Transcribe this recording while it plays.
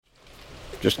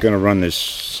just going to run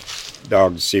this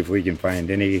dog to see if we can find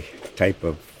any type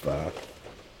of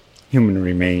human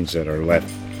remains that are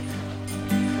left.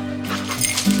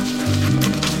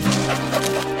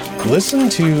 Listen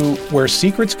to Where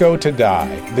Secrets Go to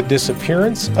Die, The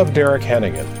Disappearance of Derek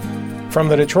Hennigan. From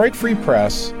the Detroit Free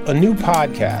Press, a new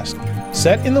podcast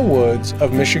set in the woods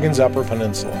of Michigan's Upper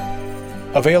Peninsula.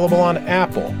 Available on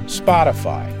Apple,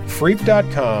 Spotify,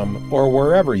 Freep.com, or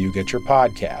wherever you get your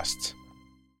podcasts.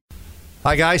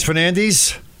 Hi, guys.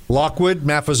 Fernandez, Lockwood,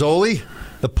 Maffezoli,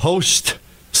 the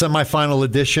post-semifinal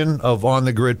edition of On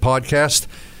the Grid podcast.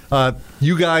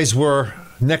 You guys were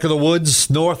neck of the woods,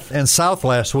 north and south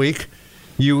last week.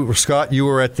 Scott, you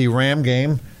were at the Ram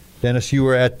game. Dennis, you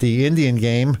were at the Indian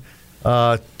game.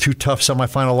 Two tough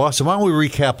semifinal losses. Why don't we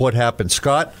recap what happened?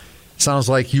 Scott, sounds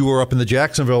like you were up in the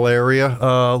Jacksonville area.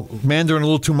 Mandarin a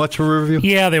little too much for Riverview?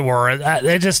 Yeah, they were.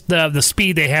 They just the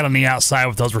speed they had on the outside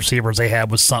with those receivers they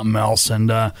had was something else. And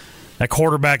that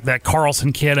quarterback, that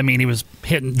Carlson kid, I mean, he was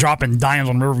dropping dimes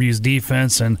on Riverview's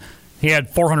defense, and he had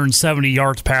 470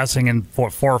 yards passing and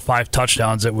 4 or 5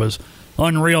 touchdowns. It was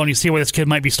unreal, and you see why this kid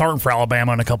might be starting for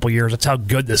Alabama in a couple of years. That's how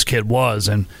good this kid was.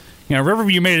 And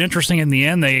Riverview made it interesting in the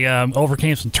end. They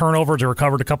overcame some turnovers. They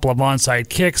recovered a couple of onside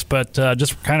kicks, but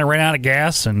just kind of ran out of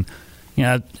gas. And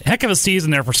heck of a season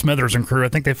there for Smithers and crew. I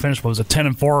think they finished,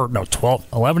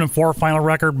 11-4 final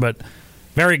record, but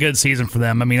very good season for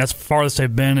them. I mean, that's the farthest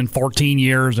they've been in 14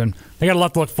 years, and they got a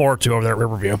lot to look forward to over there at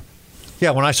Riverview.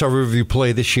 Yeah, when I saw Riverview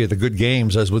play this year, the good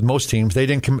games, as with most teams, they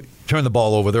didn't turn the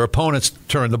ball over. Their opponents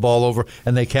turned the ball over,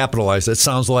 and they capitalized. It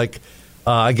sounds like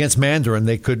against Mandarin,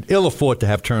 they could ill afford to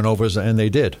have turnovers, and they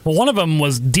did. Well, one of them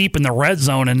was deep in the red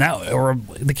zone, and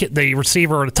the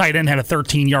receiver or the tight end had a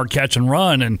 13-yard catch and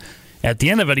run, and at the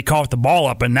end of it, he caught the ball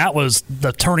up, and that was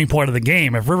the turning point of the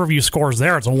game. If Riverview scores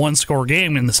there, it's a one-score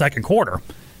game in the second quarter,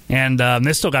 and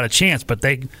they still got a chance, but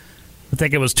I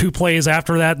think it was 2 plays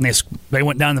after that, and they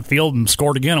went down the field and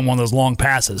scored again on one of those long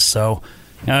passes. So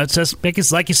it's just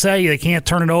like you say, they can't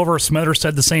turn it over. Smithers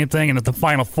said the same thing, and at the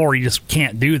Final Four, you just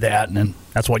can't do that, and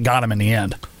that's what got him in the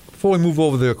end. Before we move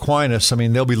over to Aquinas, I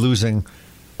mean, they'll be losing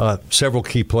several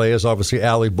key players, obviously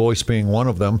Allie Boyce being one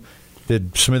of them.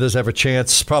 Did Smithers have a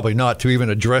chance? Probably not, to even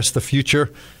address the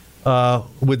future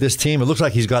with this team. It looks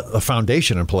like he's got a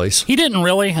foundation in place. He didn't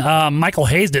really. Michael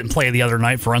Hayes didn't play the other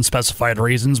night for unspecified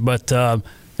reasons, but there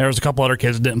was a couple other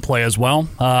kids that didn't play as well.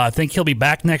 I think he'll be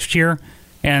back next year.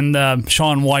 And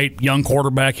Sean White, young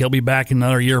quarterback, he'll be back in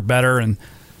another year better. And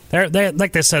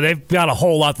like they said, they've got a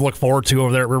whole lot to look forward to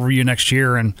over there at Riverview next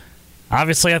year. And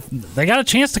obviously, they got a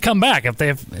chance to come back. If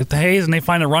the Hayes and they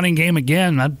find a running game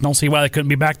again, I don't see why they couldn't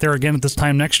be back there again at this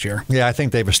time next year. Yeah, I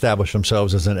think they've established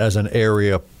themselves as an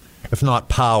area, if not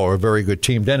power, a very good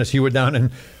team. Dennis, you were down in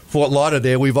Fort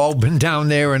Lauderdale. We've all been down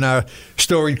there in our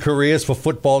storied careers for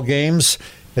football games.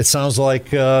 It sounds like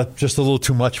just a little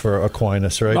too much for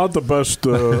Aquinas, right? Not the best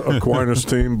Aquinas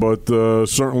team, but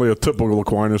certainly a typical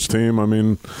Aquinas team. I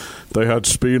mean, they had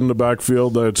speed in the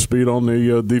backfield. They had speed on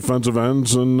the defensive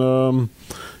ends, and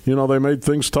they made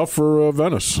things tough for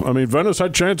Venice. I mean, Venice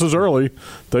had chances early.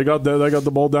 They got the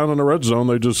ball down in the red zone.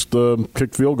 They just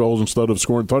kicked field goals instead of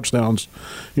scoring touchdowns.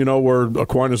 Where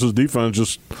Aquinas' defense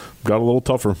just got a little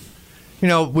tougher.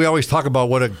 We always talk about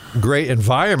what a great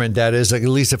environment that is, at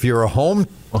least if you're a home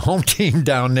team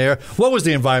down there. What was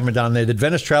the environment down there? Did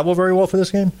Venice travel very well for this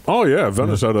game? Oh, yeah.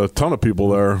 Venice had a ton of people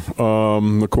there.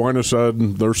 Aquinas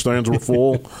said their stands were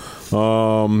full.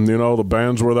 The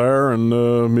bands were there, and,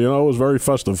 it was very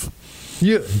festive.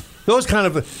 Those kind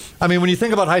of, when you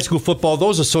think about high school football,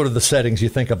 those are sort of the settings you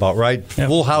think about, right? Yep.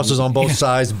 Full houses on both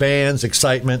sides, bands,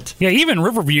 excitement. Yeah, even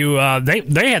Riverview,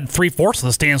 they had 3/4 of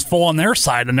the stands full on their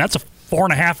side, and that's a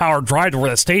 4.5-hour drive to where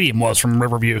the stadium was from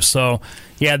Riverview. So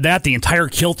you had that. The entire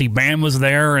Kilty band was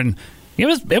there, and it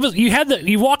was.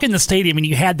 You walk in the stadium and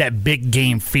you had that big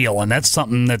game feel, and that's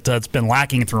something that's been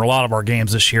lacking through a lot of our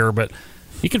games this year. But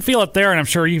you can feel it there, and I'm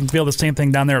sure you can feel the same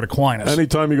thing down there at Aquinas.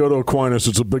 Anytime you go to Aquinas,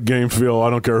 it's a big game feel. I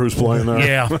don't care who's playing there.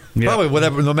 Yeah. Probably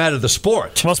whatever, no matter the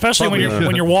sport. Well, especially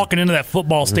when you're walking into that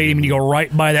football stadium and you go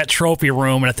right by that trophy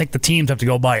room, and I think the teams have to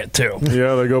go by it too.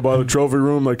 Yeah, they go by the trophy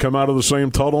room. They come out of the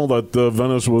same tunnel that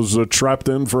Venice was trapped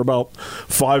in for about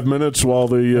 5 minutes while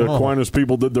the Aquinas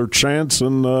people did their chants,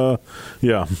 and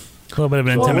yeah. A little bit of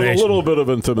intimidation. A little bit of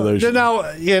intimidation.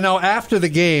 Now, after the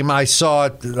game, I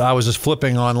was just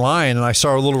flipping online, and I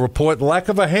saw a little report, lack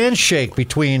of a handshake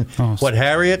between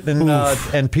Harriet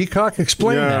and Peacock.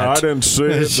 Explain that. I didn't see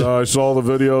it. I saw the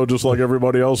video just like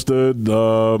everybody else did.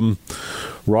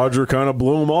 Roger kind of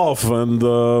blew him off and,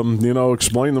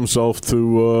 explained himself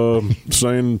to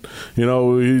saying,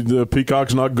 the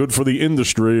Peacock's not good for the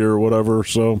industry or whatever.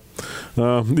 So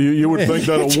you would think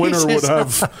that a winner would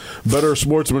have better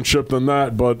sportsmanship than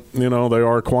that, but, they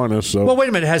are Aquinas. So. Well, wait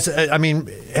a minute.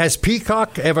 Has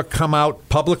Peacock ever come out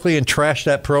publicly and trashed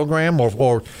that program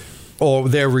or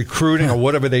their recruiting or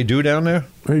whatever they do down there?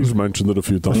 He's mentioned it a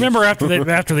few times. Remember after the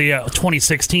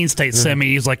 2016 state semi,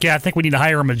 he's like, I think we need to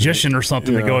hire a magician or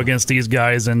something to go against these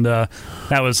guys. And that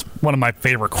was one of my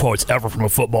favorite quotes ever from a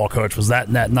football coach was that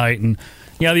night. And,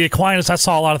 the Aquinas, I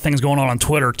saw a lot of things going on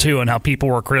Twitter, too, and how people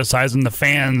were criticizing the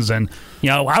fans. And,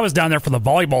 I was down there for the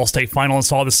volleyball state final and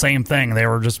saw the same thing. They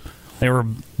were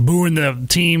booing the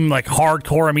team like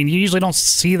hardcore. I mean, you usually don't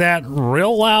see that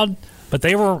real loud. But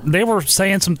they were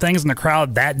saying some things in the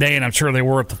crowd that day, and I'm sure they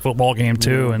were at the football game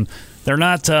too. And they're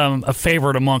not a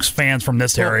favorite amongst fans from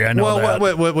this area. I know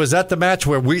that. Was that the match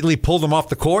where Wheatley pulled them off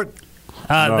the court?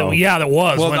 No. That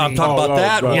was. Well, I'm talking about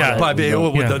that.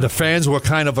 Yeah. The fans were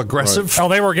kind of aggressive. Right. Oh,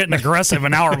 they were getting aggressive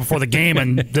an hour before the game,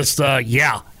 and just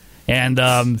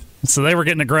And so they were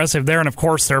getting aggressive there, and of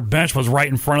course their bench was right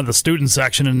in front of the student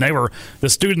section, and the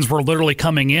students were literally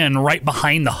coming in right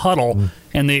behind the huddle,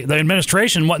 and the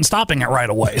administration wasn't stopping it right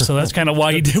away. So that's kind of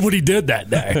why he did what he did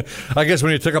that day. I guess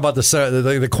when you talk about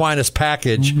the Aquinas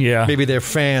package, maybe their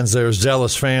fans, their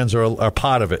zealous fans, are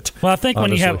part of it. Well, I think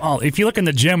when if you look in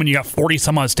the gym and you got 40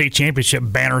 some odd state championship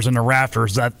banners in the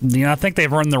rafters, that I think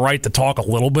they've earned the right to talk a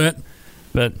little bit,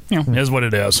 but it is what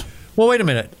it is. Well, wait a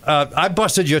minute. I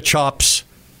busted your chops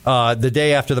the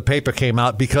day after the paper came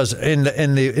out because in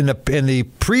the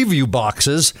preview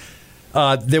boxes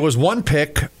there was one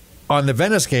pick on the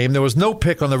Venice game. There was no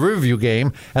pick on the Riverview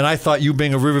game, and I thought, you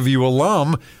being a Riverview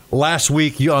alum, last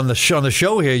week on the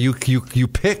show here, you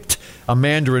picked a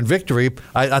Mandarin victory.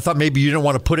 I thought maybe you didn't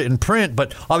want to put it in print,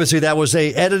 but obviously that was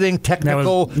a editing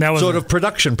technical sort of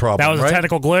production problem. That was a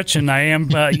technical glitch, and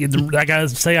I got to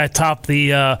say I topped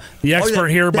the expert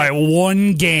here by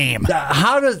one game.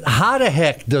 How the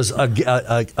heck does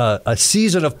a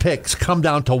season of picks come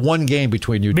down to one game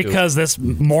between you two? Because this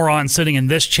moron sitting in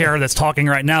this chair that's talking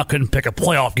right now couldn't pick a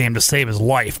playoff game to save his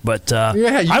life. But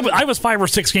I was 5 or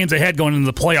 6 games ahead going into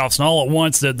the playoffs, and all at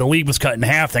once the league was cut in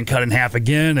half, then cut in half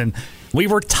again, and we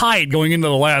were tied going into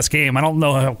the last game. I don't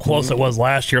know how close it was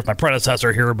last year with my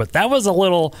predecessor here, but that was a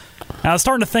little... I was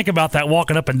starting to think about that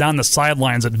walking up and down the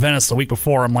sidelines at Venice the week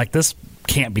before. I'm like, this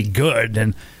can't be good.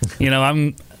 And,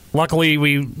 luckily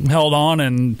we held on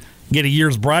and get a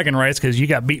year's bragging rights because you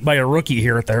got beat by a rookie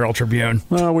here at the Herald Tribune.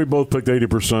 Well, we both picked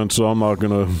 80%, so I'm not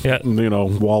going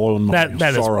to, wallow in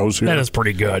my sorrows here. That is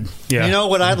pretty good. Yeah. You know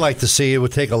what I'd like to see? It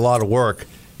would take a lot of work.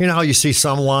 You know how you see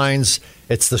some lines,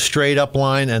 it's the straight up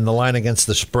line and the line against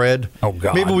the spread? Oh,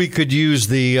 God. Maybe we could use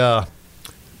the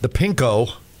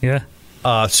Pinko. Yeah.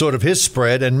 Sort of his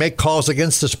spread and make calls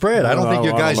against the spread. I don't think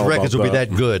your guys' records will be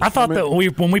that good. I thought that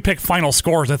when we pick final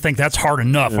scores, I think that's hard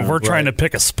enough. If we're trying to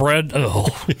pick a spread,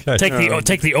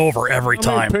 take the over every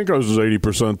time. Pinko's is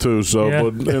 80% too.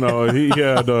 So, but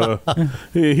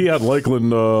he had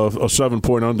Lakeland a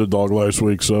 7-point underdog last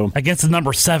week. So against the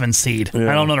number 7 seed, I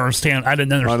didn't understand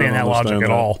that logic at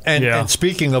all. And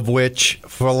speaking of which,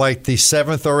 for like the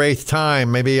 7th or 8th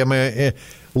time, maybe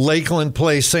Lakeland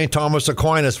plays St. Thomas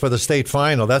Aquinas for the state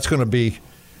final. That's going to be,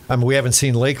 we haven't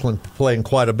seen Lakeland play in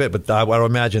quite a bit, but I would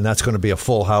imagine that's going to be a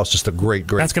full house, just a great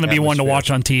That's going to be one to watch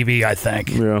on TV, I think.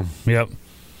 Yeah. Yep.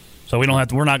 So we're not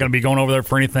going to be going over there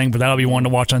for anything, but that'll be one to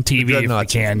watch on TV if we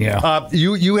can, yeah.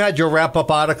 You had your wrap-up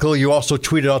article. You also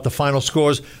tweeted out the final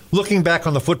scores. Looking back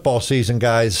on the football season,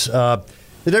 guys,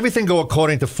 did everything go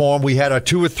according to form? We had our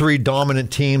 2 or 3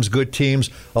 dominant teams, good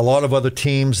teams, a lot of other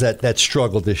teams that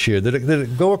struggled this year. Did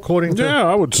it go according to? Yeah,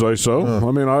 I would say so.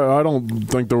 I mean, I don't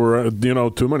think there were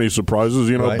too many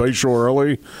surprises. Right. Bayshore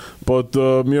early, but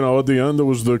at the end it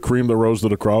was the cream that rose to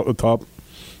the top.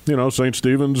 St.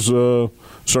 Stephen's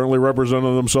certainly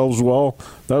represented themselves well.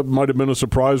 That might have been a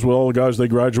surprise with all the guys they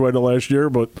graduated last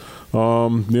year, but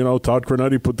Todd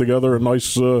Cornetti put together a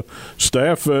nice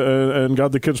staff and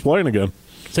got the kids playing again.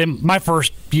 See, my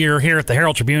first year here at the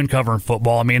Herald Tribune covering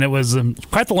football, I mean, it was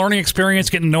quite the learning experience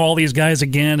getting to know all these guys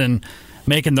again and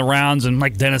making the rounds. And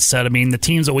like Dennis said, I mean, the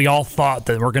teams that we all thought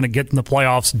that were going to get in the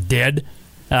playoffs did.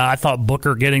 I thought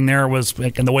Booker getting there was,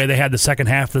 and the way they had the second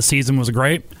half of the season was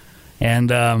great. And,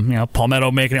 Palmetto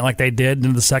making it like they did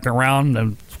in the second round,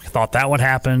 and thought that would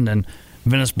happen. And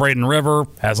Venice, Braden River,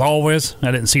 as always.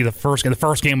 I didn't see the first game. The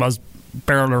first game was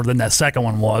better than that second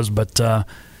one was, but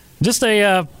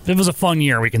it was a fun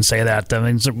year, we can say that. I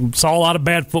mean, saw a lot of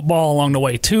bad football along the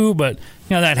way too, but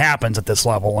that happens at this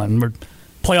level, and we're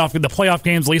playoff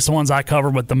games, at least the ones I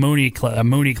covered, with the Mooney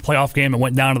playoff game that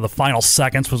went down to the final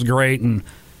seconds was great, and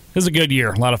it was a good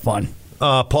year, a lot of fun.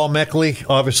 Paul Meckley,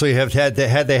 obviously, had they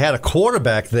had a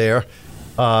quarterback there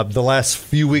the last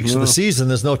few weeks of the season,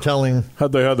 there's no telling.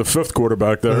 Had they had the fifth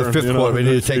quarterback there. The fifth quarterback, we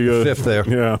need to take the fifth there.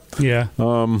 Yeah. Yeah.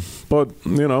 But,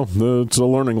 it's a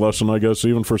learning lesson, I guess,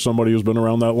 even for somebody who's been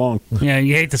around that long. Yeah,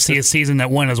 you hate to see a season that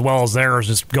went as well as theirs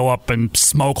just go up and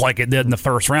smoke like it did in the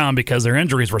first round because their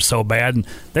injuries were so bad. And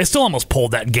they still almost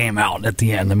pulled that game out at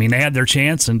the end. I mean, they had their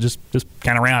chance and just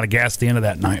kind of ran out of gas at the end of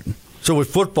that night. So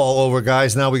with football over,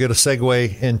 guys, now we got to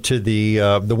segue into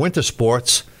the winter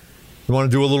sports. You want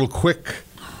to do a little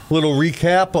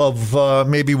recap of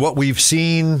maybe what we've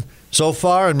seen so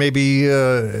far, and maybe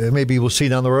we'll see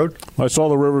down the road? I saw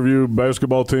the Riverview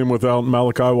basketball team without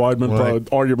Malachi Weidman, Right.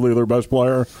 Arguably their best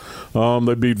player.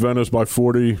 They beat Venice by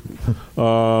 40.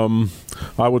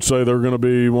 I would say they're going to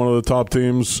be one of the top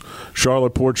teams.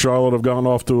 Port Charlotte have gotten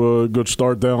off to a good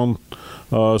start down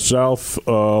south.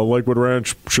 Lakewood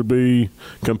Ranch should be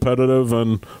competitive,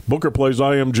 and Booker plays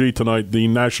IMG tonight, the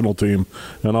national team,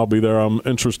 and I'll be there. I'm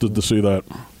interested to see that.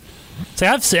 See,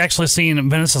 I've actually seen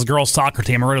Venice's girls soccer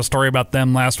team. I read a story about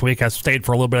them last week. I stayed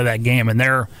for a little bit of that game, and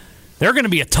they're going to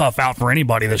be a tough out for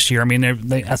anybody this year. I mean,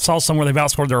 I saw somewhere they've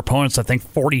outscored their opponents, I think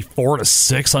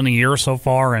 44-6 on the year so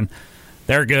far, and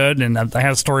they're good. And I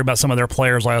had a story about some of their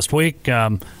players last week.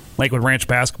 Lakewood Ranch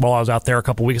basketball, I was out there a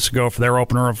couple weeks ago for their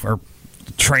opener or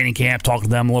training camp, talking to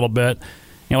them a little bit.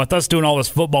 With us doing all this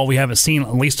football, we haven't seen,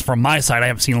 at least from my side, I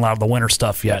haven't seen a lot of the winter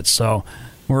stuff yet. So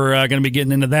we're going to be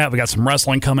getting into that. We got some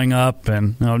wrestling coming up,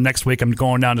 and next week I'm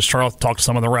going down to Charlotte to talk to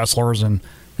some of the wrestlers, and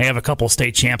they have a couple of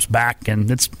state champs back, and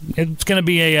it's going to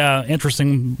be a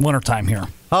interesting wintertime here.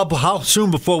 How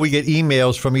soon before we get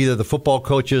emails from either the football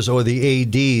coaches or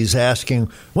the ADs asking,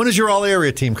 when is your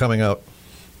all-area team coming out?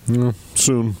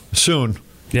 Soon.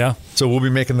 Yeah. So we'll be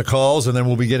making the calls, and then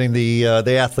we'll be getting the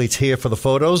athletes here for the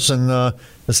photos, and the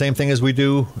same thing as we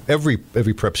do every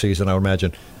prep season, I would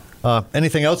imagine.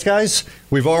 Anything else, guys?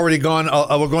 We've already gone.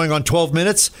 We're going on 12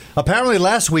 minutes. Apparently,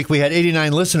 last week we had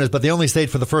 89 listeners, but they only stayed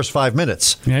for the first 5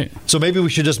 minutes. Right. So maybe we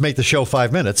should just make the show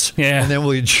 5 minutes. Yeah. And then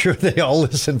we'll ensure they all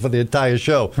listen for the entire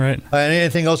show. Right.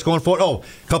 Anything else going forward? Oh,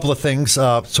 a couple of things,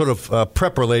 sort of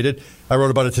prep related. I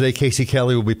wrote about it today. Casey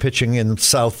Kelly will be pitching in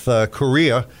South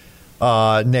Korea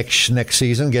next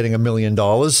season, getting $1 million.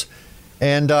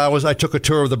 And I took a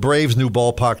tour of the Braves' new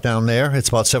ballpark down there. It's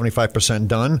about 75%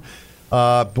 done.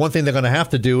 One thing they're going to have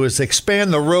to do is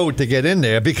expand the road to get in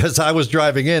there, because I was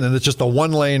driving in and it's just a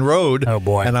one-lane road. Oh,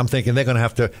 boy. And I'm thinking they're going to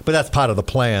have to, but that's part of the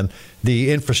plan.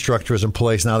 The infrastructure is in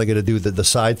place. Now they're going to do the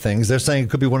side things. They're saying it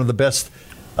could be one of the best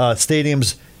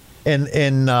stadiums in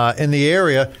the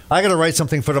area. I got to write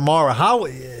something for tomorrow.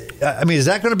 Is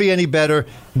that going to be any better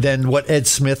than what Ed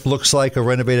Smith looks like, a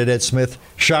renovated Ed Smith?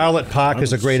 Charlotte Park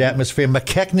is a great atmosphere.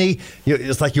 McKechnie,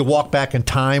 it's like you walk back in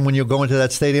time when you go into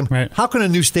that stadium. Right. How can a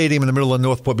new stadium in the middle of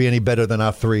Northport be any better than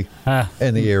our three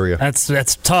in the area?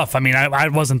 That's tough. I mean, I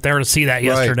wasn't there to see that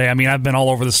yesterday. Right. I mean, I've been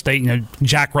all over the state.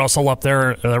 Jack Russell up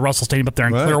there, the Russell Stadium up there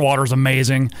in Clearwater is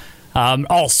amazing.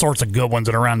 All sorts of good ones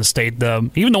that are around the state.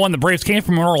 Even the one the Braves came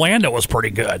from in Orlando was pretty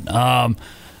good.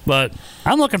 But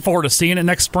I'm looking forward to seeing it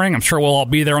next spring. I'm sure we'll all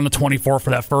be there on the 24th for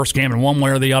that first game in one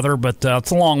way or the other, but it's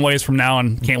a long ways from now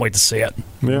and can't wait to see it.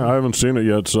 Yeah, I haven't seen it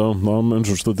yet, so I'm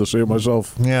interested to see it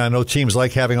myself. Yeah, I know teams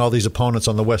like having all these opponents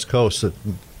on the West Coast, an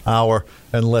hour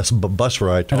and less bus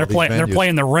ride to and all they're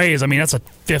playing the Rays. I mean, that's a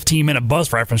 15-minute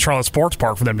bus ride from Charlotte Sports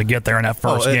Park for them to get there in that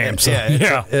first game. So,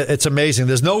 it's amazing.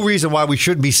 There's no reason why we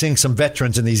shouldn't be seeing some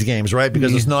veterans in these games, right?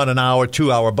 Because it's not an hour,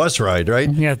 2-hour bus ride, right?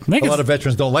 Yeah, a lot of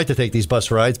veterans don't like to take these bus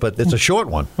rides, but it's a short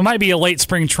one. It might be a late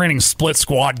spring training split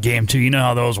squad game, too. You know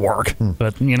how those work,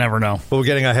 but you never know. But we're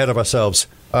getting ahead of ourselves.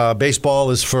 Baseball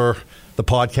is for the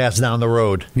podcast down the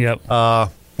road. Yep.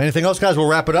 Anything else, guys? We'll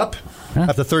wrap it up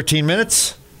after 13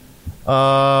 minutes.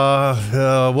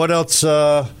 What else?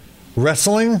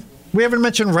 Wrestling? We haven't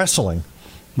mentioned wrestling.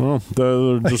 Well,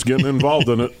 they're just getting involved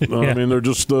in it. I mean, they're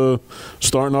just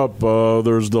starting up.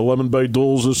 There's the Lemon Bay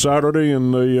Duels this Saturday,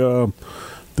 and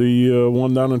the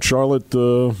one down in Charlotte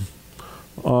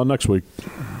next week.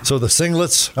 So the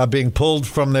singlets are being pulled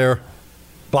from their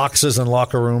boxes and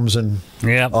locker rooms and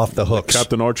off the hooks.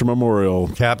 Captain Archer Memorial.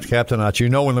 Captain Archer.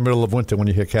 In the middle of winter when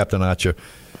you hear Captain Archer.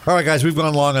 All right, guys, we've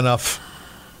gone long enough.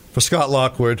 For Scott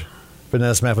Lockwood,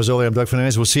 Vanessa Maffezoli, I'm Doug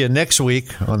Fernandez. We'll see you next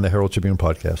week on the Herald Tribune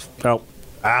podcast.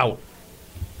 Out.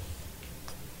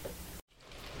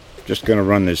 Just going to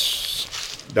run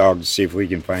this dog to see if we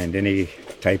can find any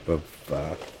type of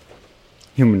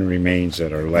human remains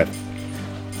that are left.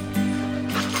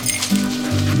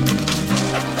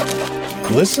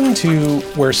 Listen to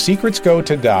Where Secrets Go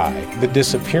to Die, The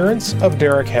Disappearance of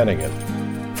Derek Hennigan.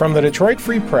 From the Detroit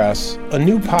Free Press, a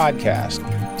new podcast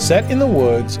set in the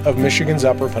woods of Michigan's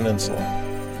Upper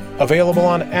Peninsula. Available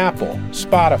on Apple,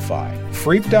 Spotify,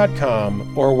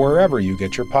 Freep.com, or wherever you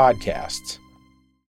get your podcasts.